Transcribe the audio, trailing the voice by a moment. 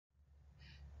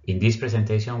In this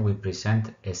presentation, we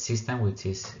present a system which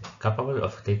is capable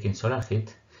of taking solar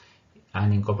heat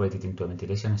and incorporate it into a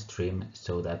ventilation stream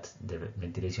so that the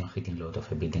ventilation heating load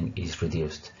of a building is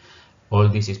reduced. All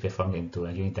this is performed into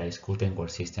a unitized curtain wall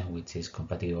system which is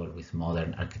compatible with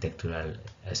modern architectural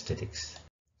aesthetics.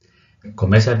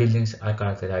 Commercial buildings are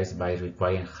characterized by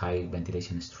requiring high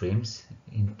ventilation streams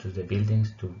into the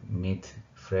buildings to meet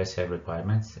fresh air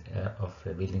requirements of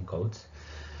building codes.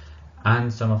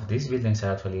 And some of these buildings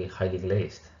are actually highly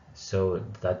glazed, so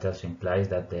that also implies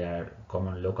that there are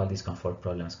common local discomfort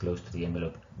problems close to the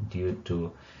envelope due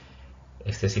to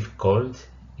excessive cold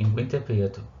in winter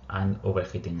period and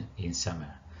overheating in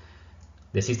summer.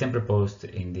 The system proposed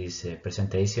in this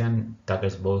presentation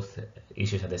tackles both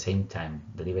issues at the same time,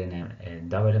 delivering a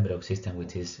double envelope system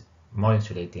which is more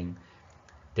insulating,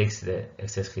 takes the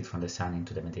excess heat from the sun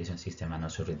into the ventilation system, and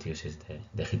also reduces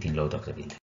the heating load of the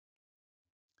building.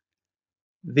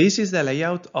 This is the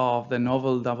layout of the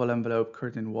novel double envelope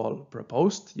curtain wall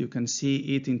proposed. You can see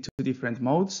it in two different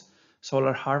modes,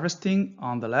 solar harvesting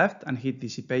on the left and heat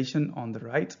dissipation on the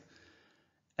right.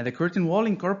 And the curtain wall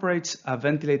incorporates a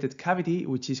ventilated cavity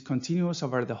which is continuous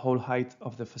over the whole height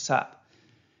of the facade.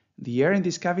 The air in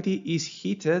this cavity is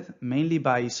heated mainly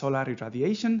by solar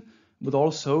irradiation, but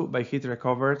also by heat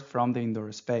recovered from the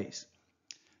indoor space.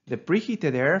 The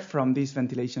preheated air from this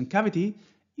ventilation cavity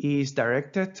is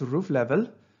directed to roof level,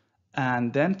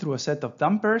 and then through a set of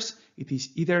dampers, it is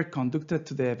either conducted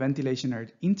to the ventilation air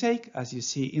intake, as you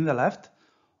see in the left,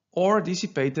 or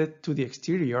dissipated to the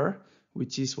exterior,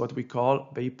 which is what we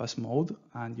call bypass mode,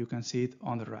 and you can see it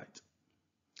on the right.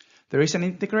 There is an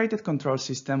integrated control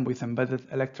system with embedded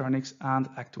electronics and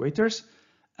actuators,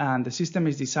 and the system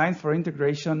is designed for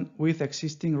integration with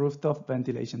existing rooftop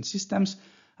ventilation systems,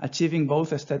 achieving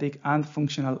both aesthetic and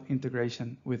functional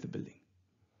integration with the building.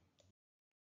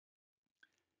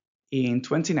 In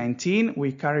 2019,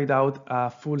 we carried out a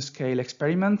full-scale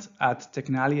experiment at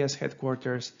Tecnalia's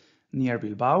headquarters near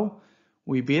Bilbao.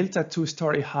 We built a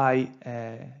two-story high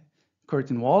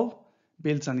curtain wall,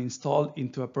 built and installed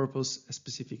into a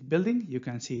purpose-specific building. You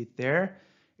can see it there.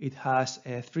 It has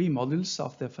 3 modules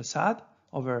of the facade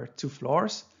over 2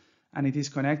 floors, and it is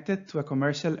connected to a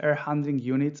commercial air handling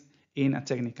unit in a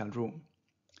technical room.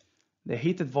 The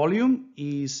heated volume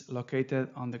is located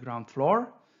on the ground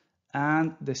floor,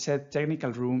 and the said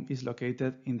technical room is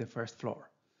located in the first floor.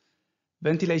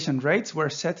 Ventilation rates were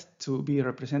set to be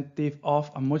representative of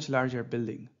a much larger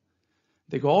building.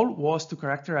 The goal was to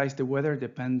characterize the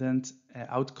weather-dependent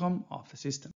outcome of the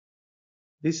system.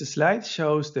 This slide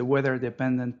shows the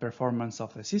weather-dependent performance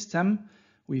of the system.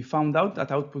 We found out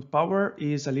that output power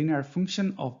is a linear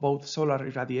function of both solar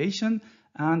irradiation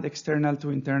and external to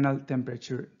internal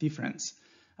temperature difference.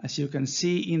 As you can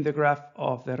see in the graph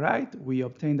of the right, we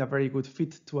obtained a very good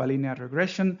fit to a linear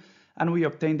regression, and we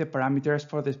obtained the parameters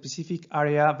for the specific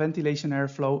area, ventilation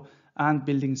airflow, and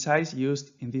building size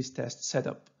used in this test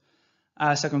setup.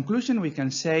 As a conclusion, we can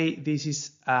say this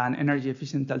is an energy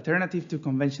efficient alternative to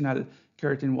conventional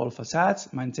curtain wall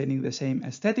facades, maintaining the same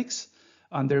aesthetics.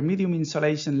 Under medium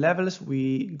insulation levels,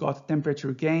 we got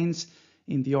temperature gains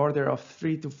in the order of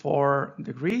 3 to 4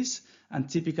 degrees, and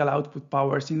typical output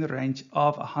powers in the range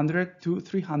of 100 to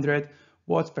 300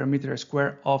 watts per meter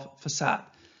square of facade.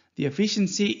 The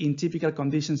efficiency in typical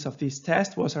conditions of this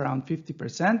test was around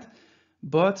 50%,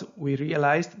 but we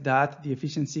realized that the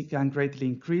efficiency can greatly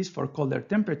increase for colder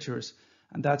temperatures,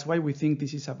 and that's why we think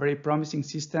this is a very promising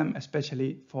system,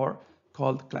 especially for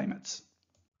cold climates.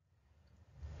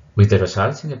 With the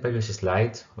results in the previous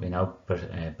slide, we now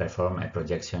perform a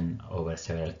projection over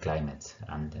several climates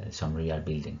and some real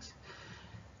buildings.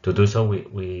 To do so,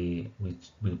 we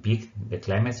picked the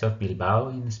climates of Bilbao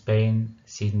in Spain,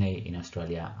 Sydney in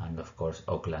Australia, and of course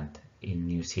Auckland in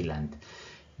New Zealand.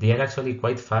 They are actually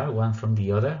quite far one from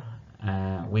the other.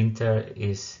 Winter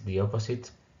is the opposite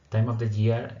time of the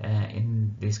year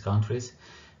in these countries,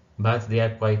 but they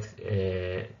are quite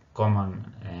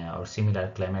common or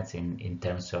similar climates in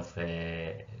terms of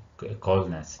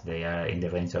coldness. They are in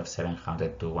the range of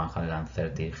 700 to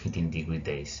 130 heating degree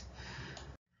days.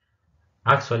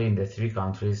 Actually, in the 3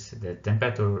 countries, the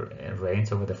temperature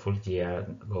range over the full year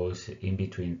goes in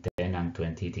between 10 and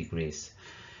 20 degrees.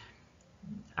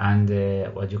 And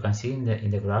what you can see in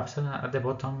the graphs at the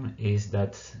bottom is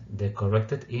that the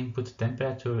corrected input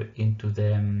temperature into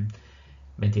the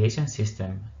ventilation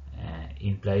system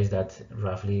implies that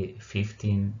roughly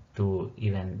 15 to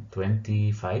even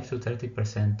 25 to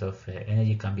 30% of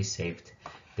energy can be saved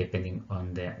depending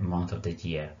on the month of the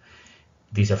year.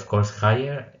 This is of course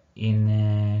higher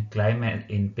in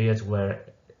periods where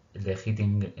the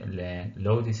heating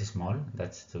load is small,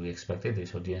 that's to be expected.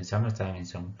 So during summertime in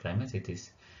some climates it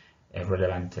is a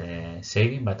relevant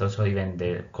saving, but also even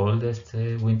the coldest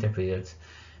winter periods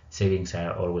savings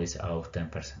are always above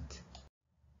 10%.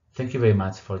 Thank you very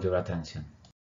much for your attention.